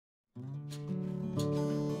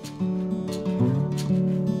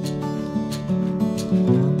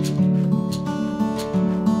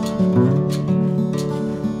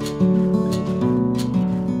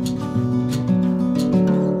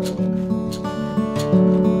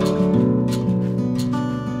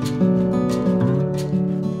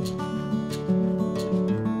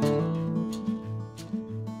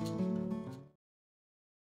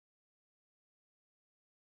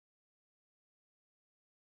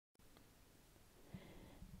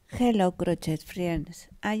Hello crochet friends,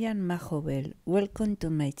 I am Majovel. Welcome to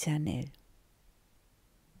my channel.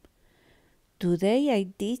 Today I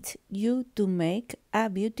teach you to make a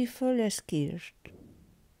beautiful skirt.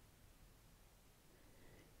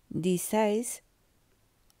 The size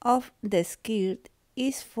of the skirt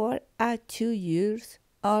is for a 2-year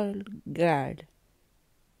old girl.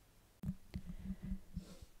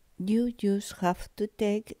 You just have to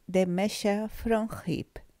take the measure from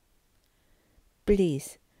hip.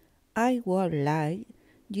 Please, I would like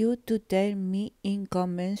you to tell me in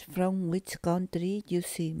comments from which country you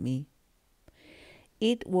see me.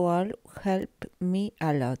 It will help me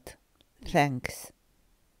a lot. Thanks.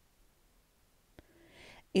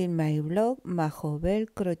 In my blog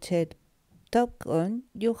majovelcrochet.com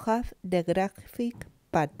you have the graphic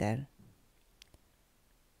pattern.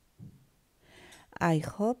 I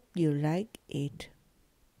hope you like it.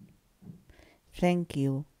 Thank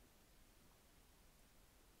you.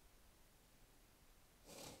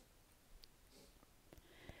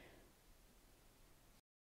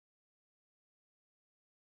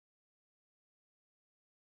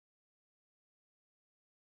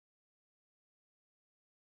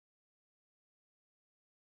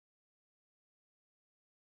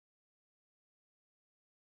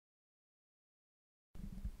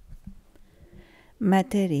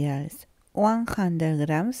 Materials: 100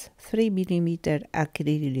 grams 3mm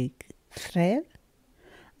acrylic thread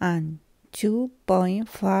and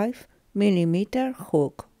 2.5mm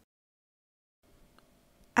hook.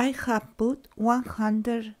 I have put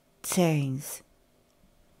 100 chains.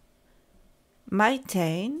 My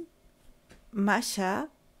chain measure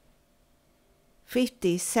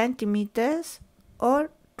 50 centimeters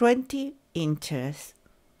or 20 inches.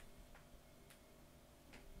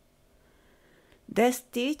 The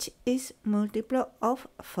stitch is multiple of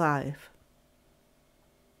 5.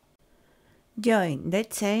 Join the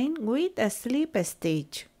chain with a slip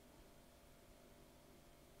stitch.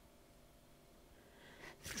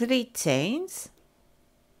 3 chains,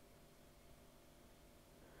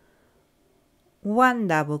 1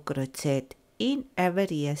 double crochet in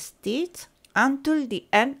every stitch until the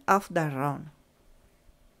end of the round.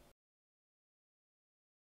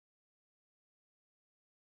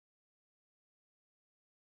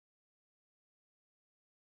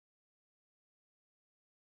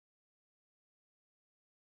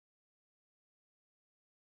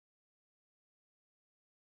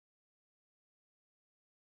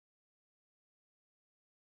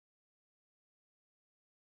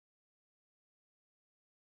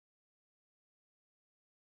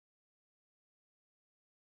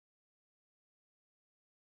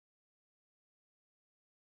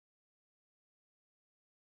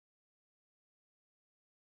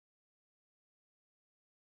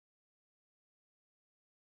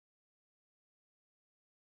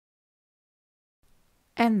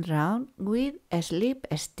 End round with a slip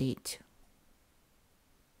stitch.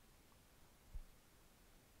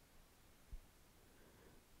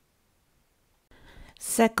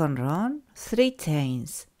 Second round, 3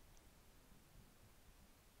 chains.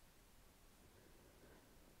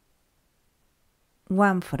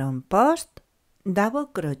 1 front post, double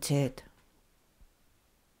crochet.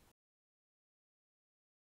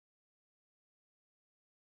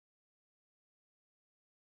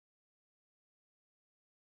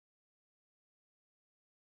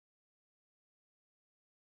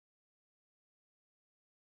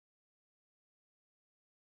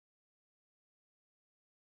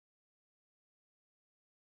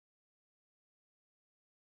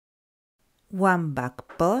 1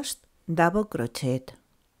 back post, double crochet.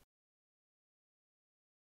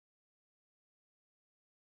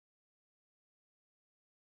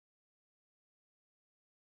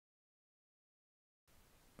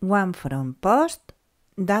 1 front post,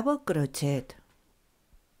 double crochet.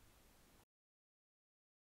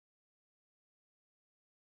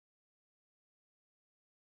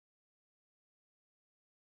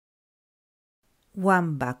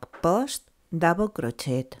 1 back post, double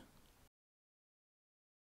crochet.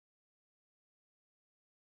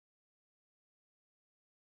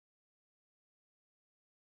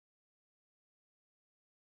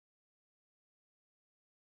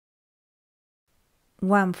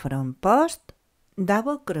 1 front post,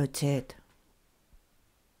 double crochet.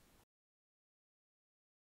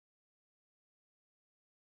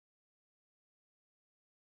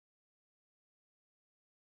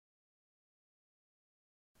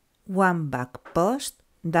 1 back post,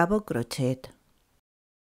 double crochet.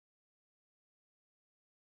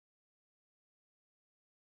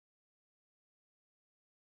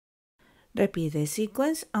 'Repeat the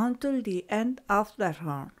sequence until the end of the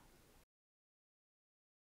round.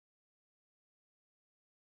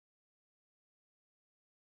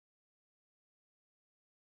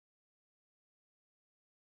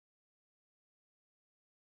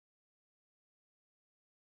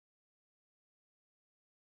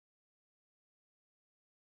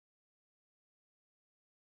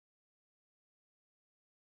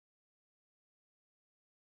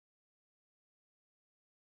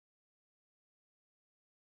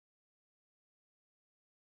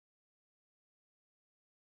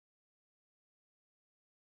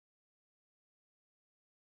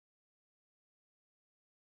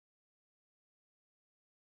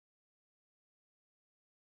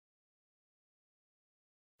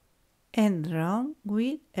 End row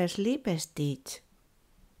with a slip stitch.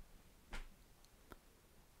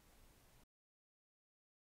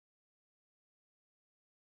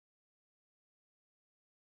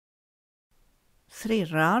 Three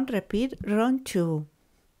round, repeat round 2.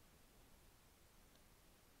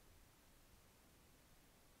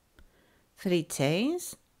 3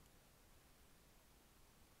 chains,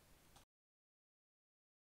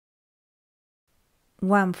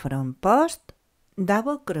 1 front post,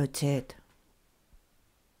 double crochet,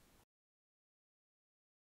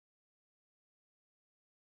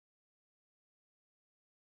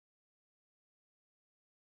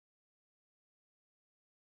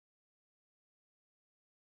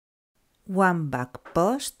 1 back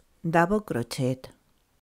post, double crochet,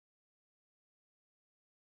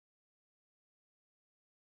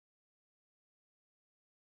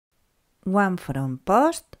 1 front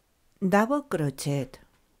post, double crochet,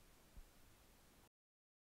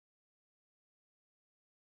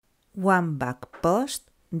 1 back post,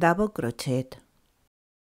 double crochet.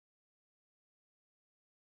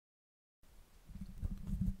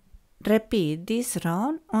 Repeat this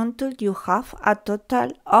round until you have a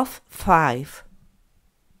total of 5.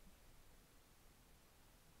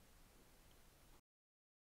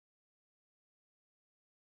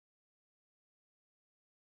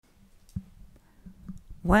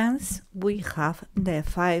 Once we have the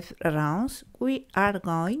 5 rounds, we are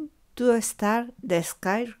going to start the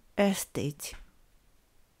sky stitch.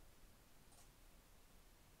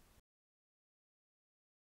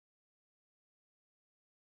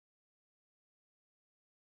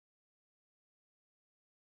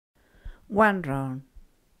 One round,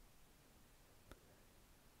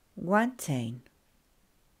 1 chain,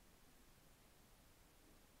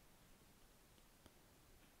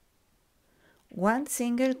 1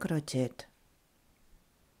 single crochet,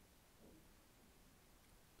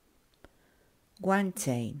 1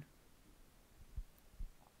 chain,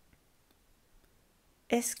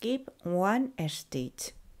 skip 1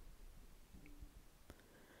 stitch,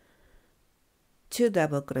 2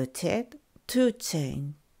 double crochet, 2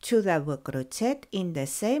 chain, 2 double crochet in the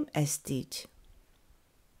same stitch.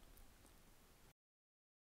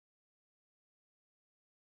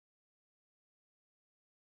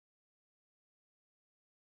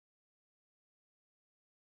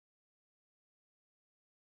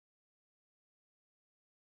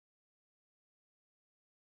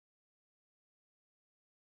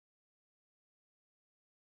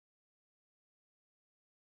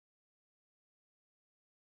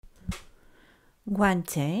 One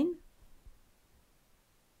chain,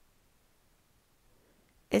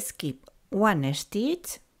 skip 1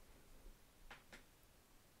 stitch,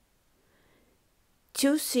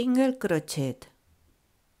 2 single crochet,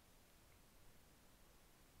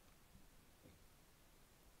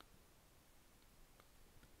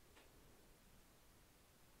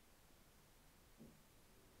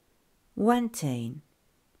 1 chain,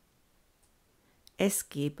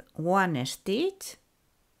 skip 1 stitch,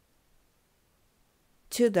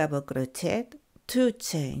 2 double crochet, 2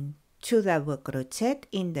 chain, 2 double crochet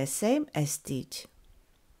in the same stitch.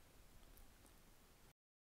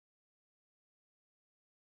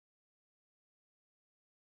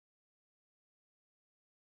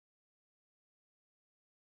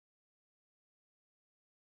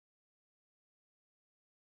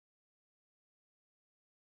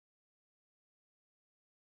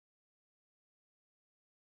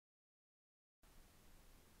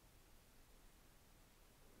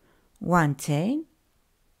 One chain,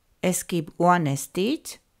 skip 1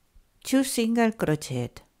 stitch, 2 single crochet.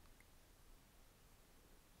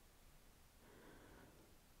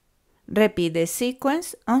 Repeat the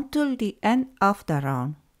sequence until the end of the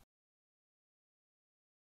round.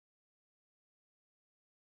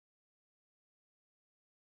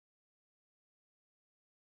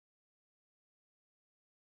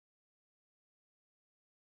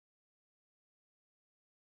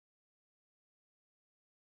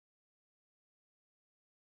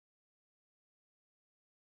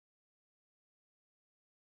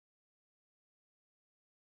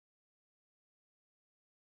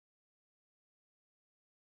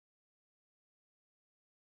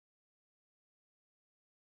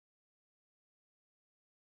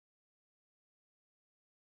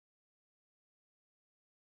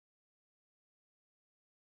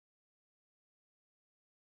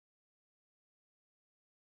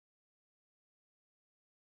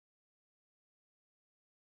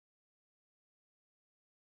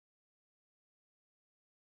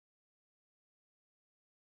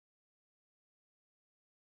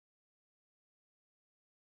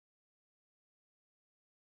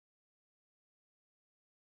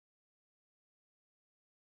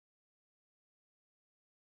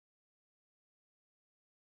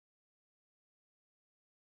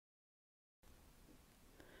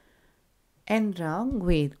 End row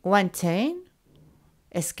with 1 chain,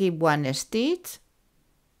 skip 1 stitch,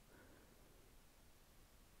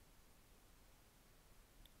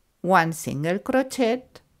 1 single crochet,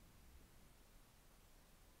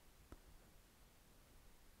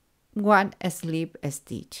 1 slip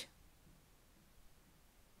stitch.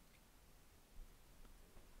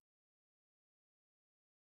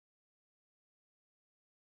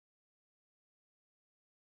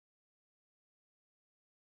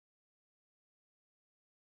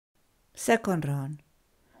 Second row.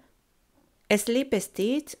 Slip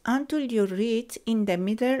stitch until you reach in the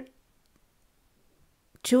middle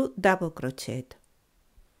 2 double crochet.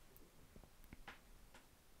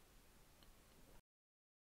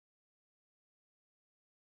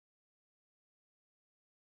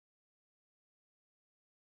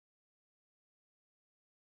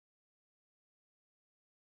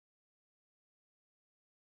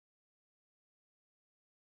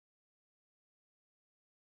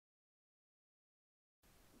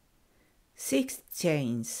 Six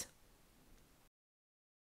chains.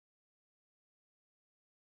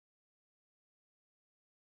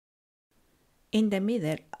 In the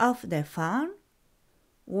middle of the fan,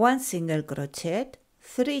 1 single crochet,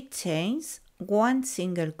 3 chains, 1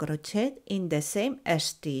 single crochet in the same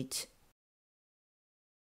stitch.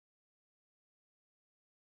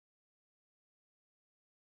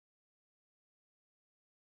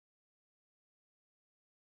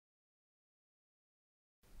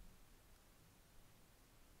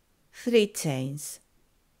 Three chains.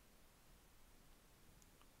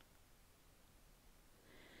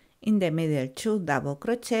 In the middle 2 double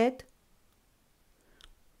crochet,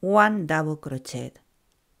 1 double crochet.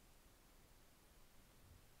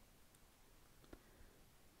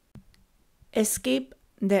 Skip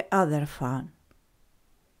the other fan.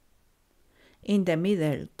 In the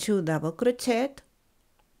middle 2 double crochet,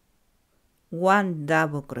 1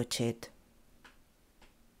 double crochet.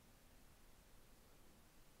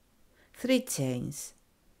 3 chains.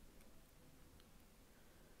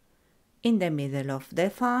 In the middle of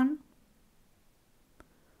the fan,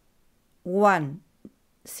 1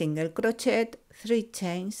 single crochet, 3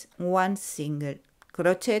 chains, 1 single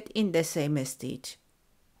crochet in the same stitch.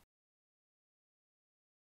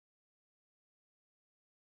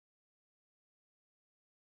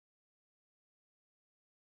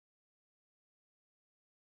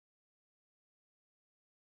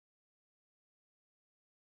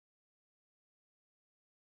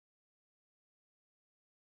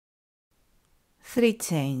 Three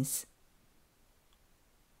chains.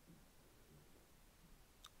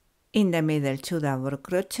 In the middle 2 double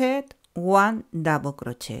crochet, 1 double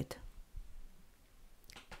crochet.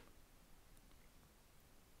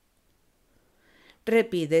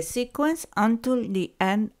 Repeat the sequence until the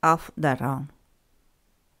end of the round.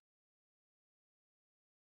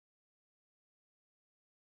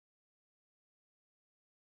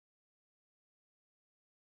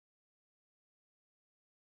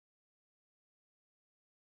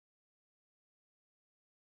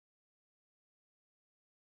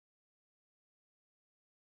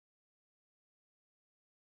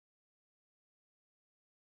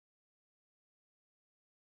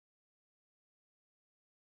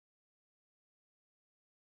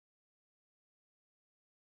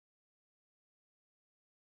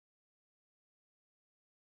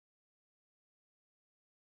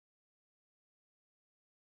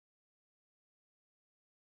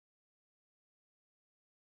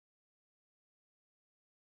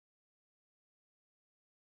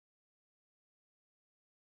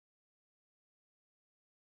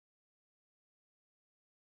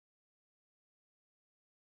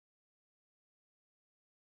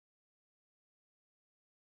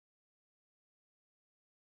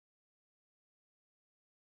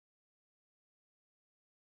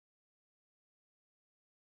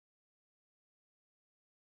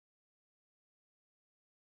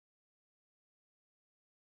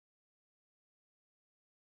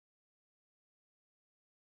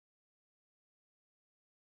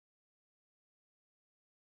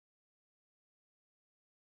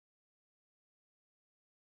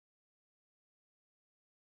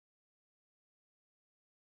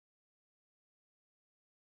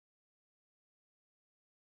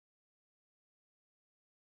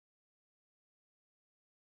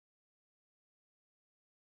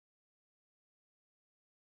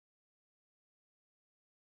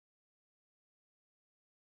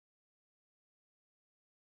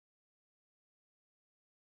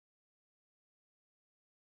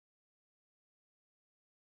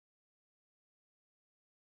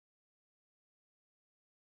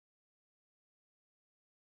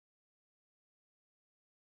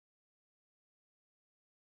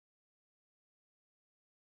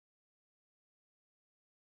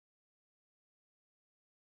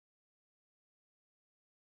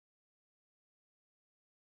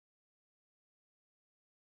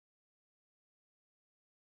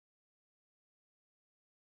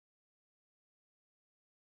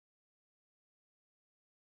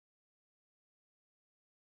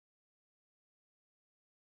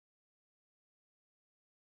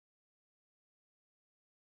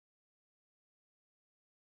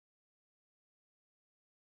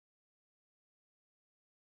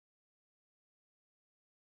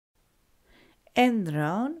 end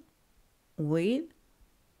round with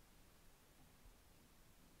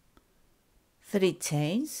 3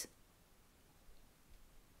 chains,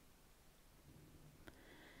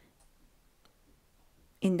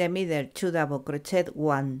 in the middle 2 double crochet,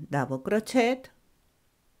 1 double crochet,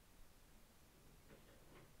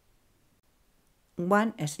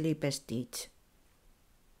 1 slip stitch.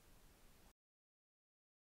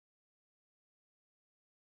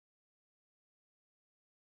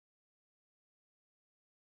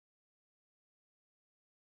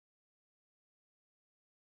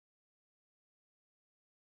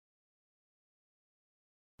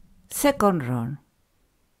 Second round.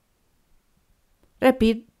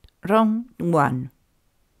 Repeat round 1.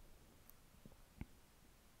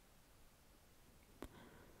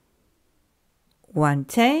 1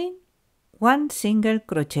 chain, 1 single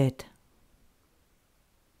crochet,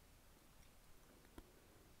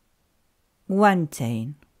 1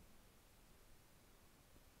 chain.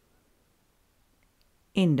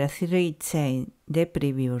 In the 3 chain the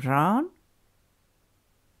previous round,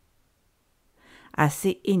 as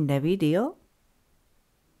seen in the video,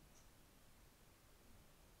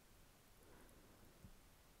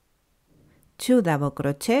 two double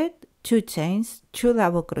crochet, 2 chains, 2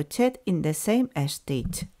 double crochet in the same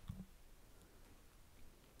stitch.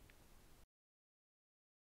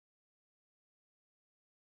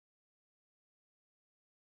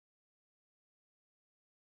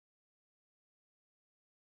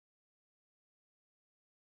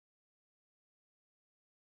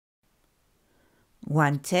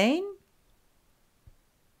 One chain,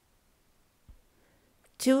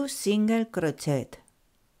 2 single crochet,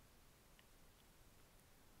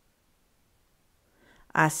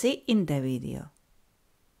 as seen in the video.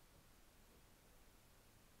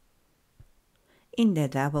 In the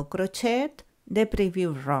double crochet, the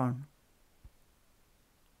previous round.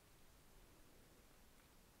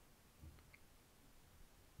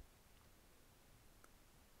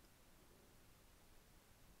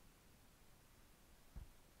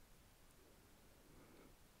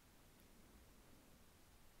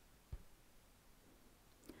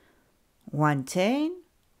 One chain,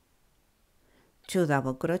 2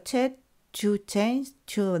 double crochet, 2 chains,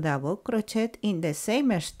 2 double crochet in the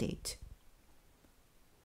same stitch.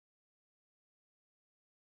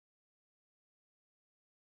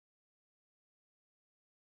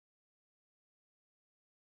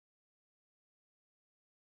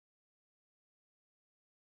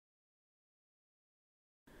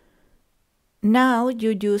 Now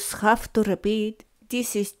you just have to repeat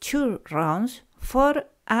these 2 rounds for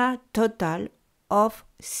a total of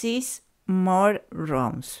 6 more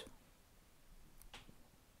rounds.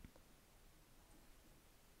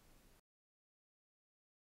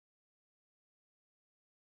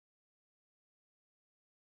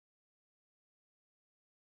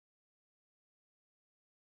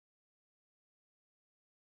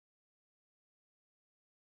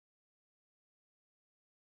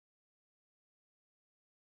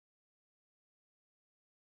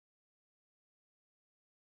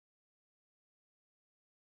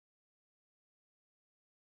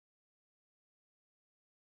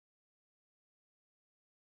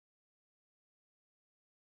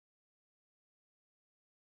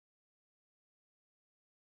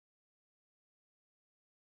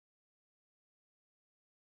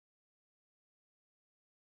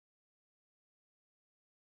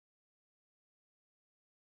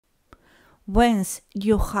 Once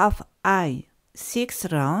you have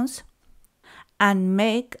 6 rounds, and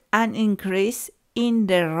make an increase in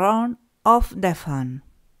the round of the fan.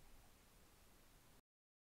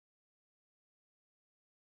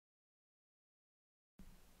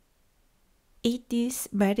 It is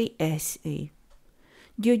very easy.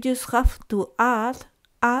 You just have to add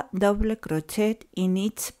a double crochet in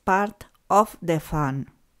each part of the fan.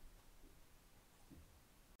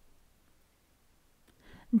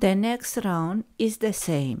 The next round is the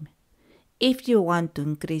same. If you want to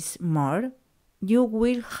increase more, you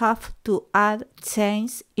will have to add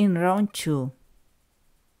chains in round 2.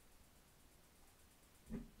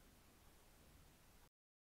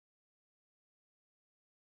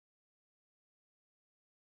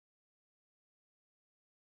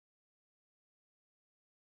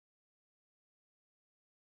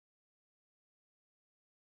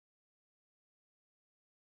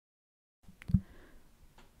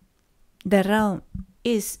 The round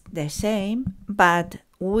is the same, but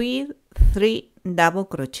with 3 double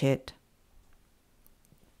crochet.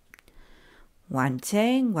 1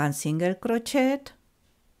 chain, 1 single crochet,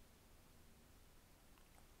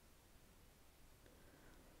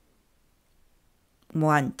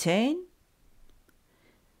 1 chain,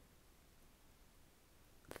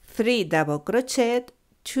 3 double crochet,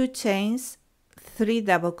 2 chains, 3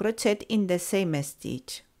 double crochet in the same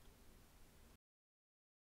stitch.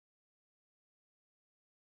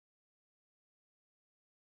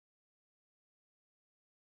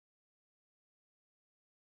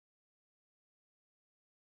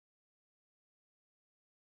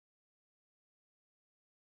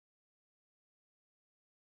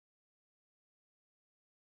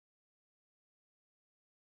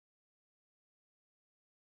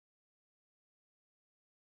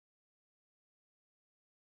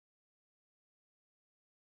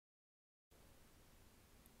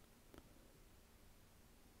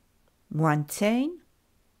 One chain,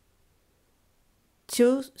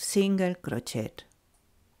 2 single crochet.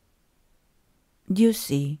 You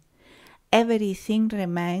see, everything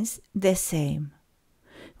remains the same.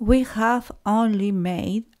 We have only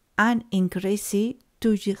made an increase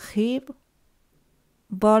to give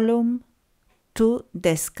volume to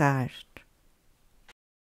the scarf.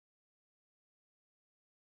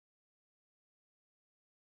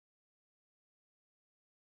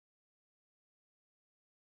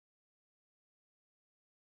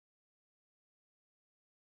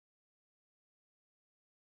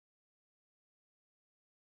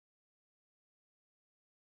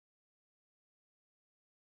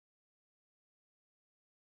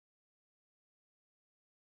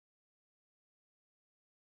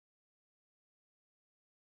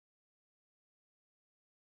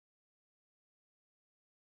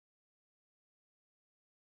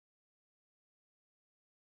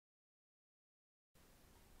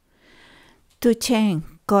 To change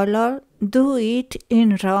color, do it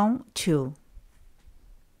in round 2.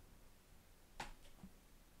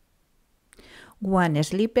 One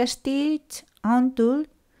slip stitch until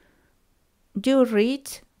you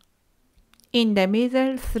reach in the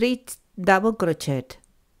middle 3 double crochet.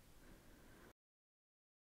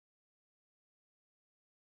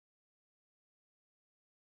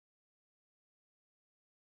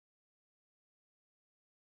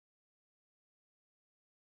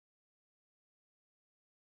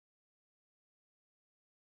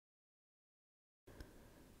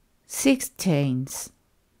 Six chains.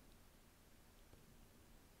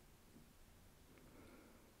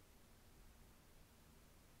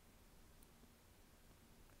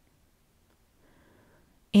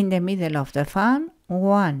 In the middle of the fan,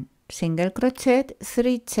 1 single crochet,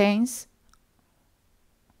 3 chains,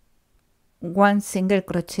 1 single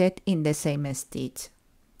crochet in the same stitch.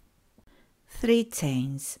 3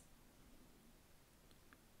 chains.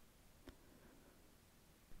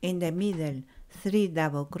 In the middle, 3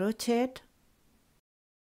 double crochet,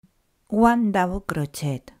 1 double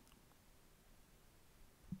crochet.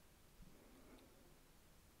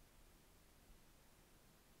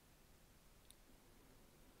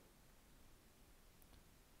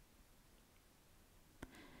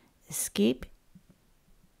 Skip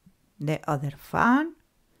the other fan,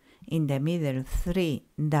 in the middle 3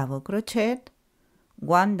 double crochet,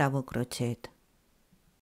 1 double crochet.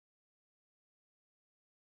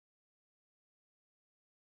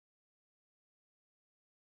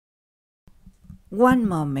 One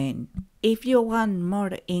moment, if you want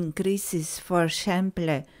more increases, for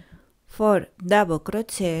example, for double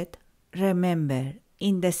crochet, remember,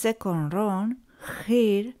 in the second round,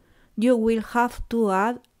 here, you will have to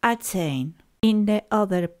add a chain. In the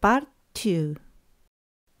other part too.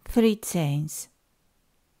 3 chains.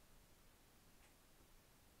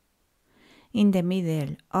 In the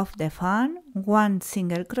middle of the fan, 1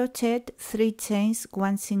 single crochet, 3 chains,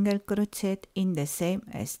 1 single crochet in the same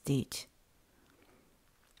stitch.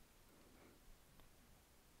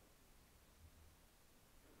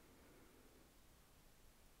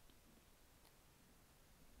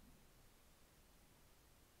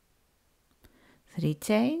 Three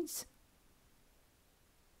chains.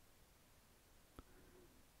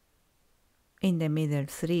 In the middle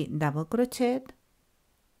 3 double crochet,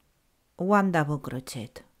 1 double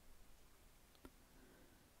crochet.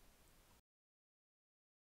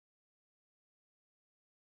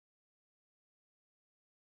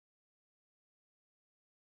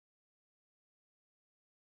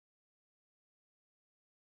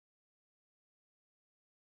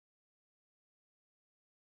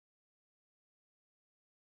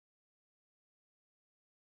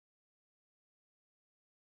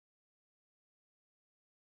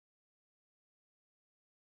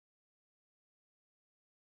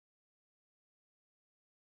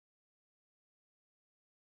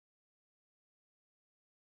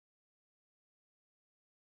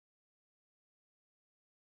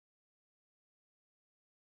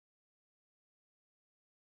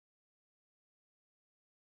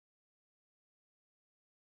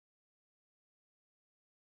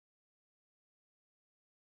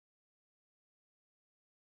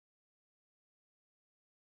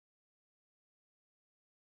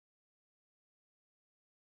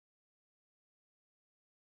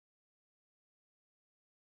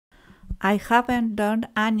 I haven't done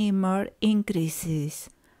any more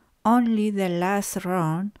increases, only the last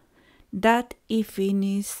round that I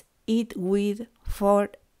finished it with 4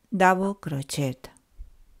 double crochet.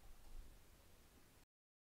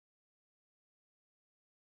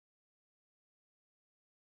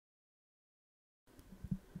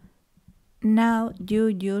 Now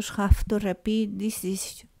you just have to repeat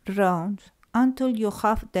these rounds until you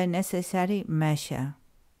have the necessary measure.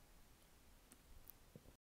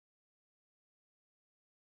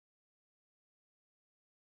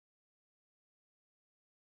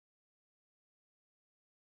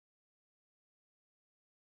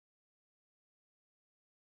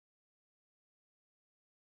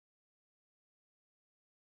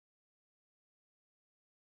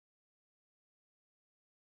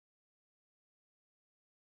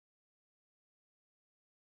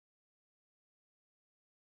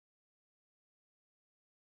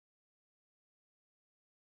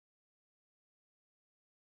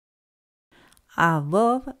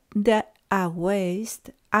 Above the waist,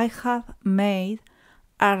 I have made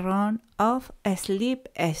a round of a slip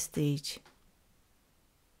stitch.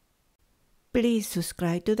 Please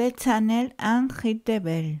subscribe to the channel and hit the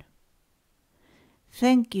bell.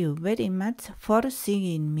 Thank you very much for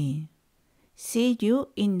seeing me. See you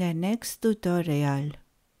in the next tutorial.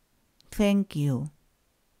 Thank you.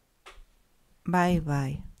 Bye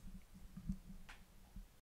bye.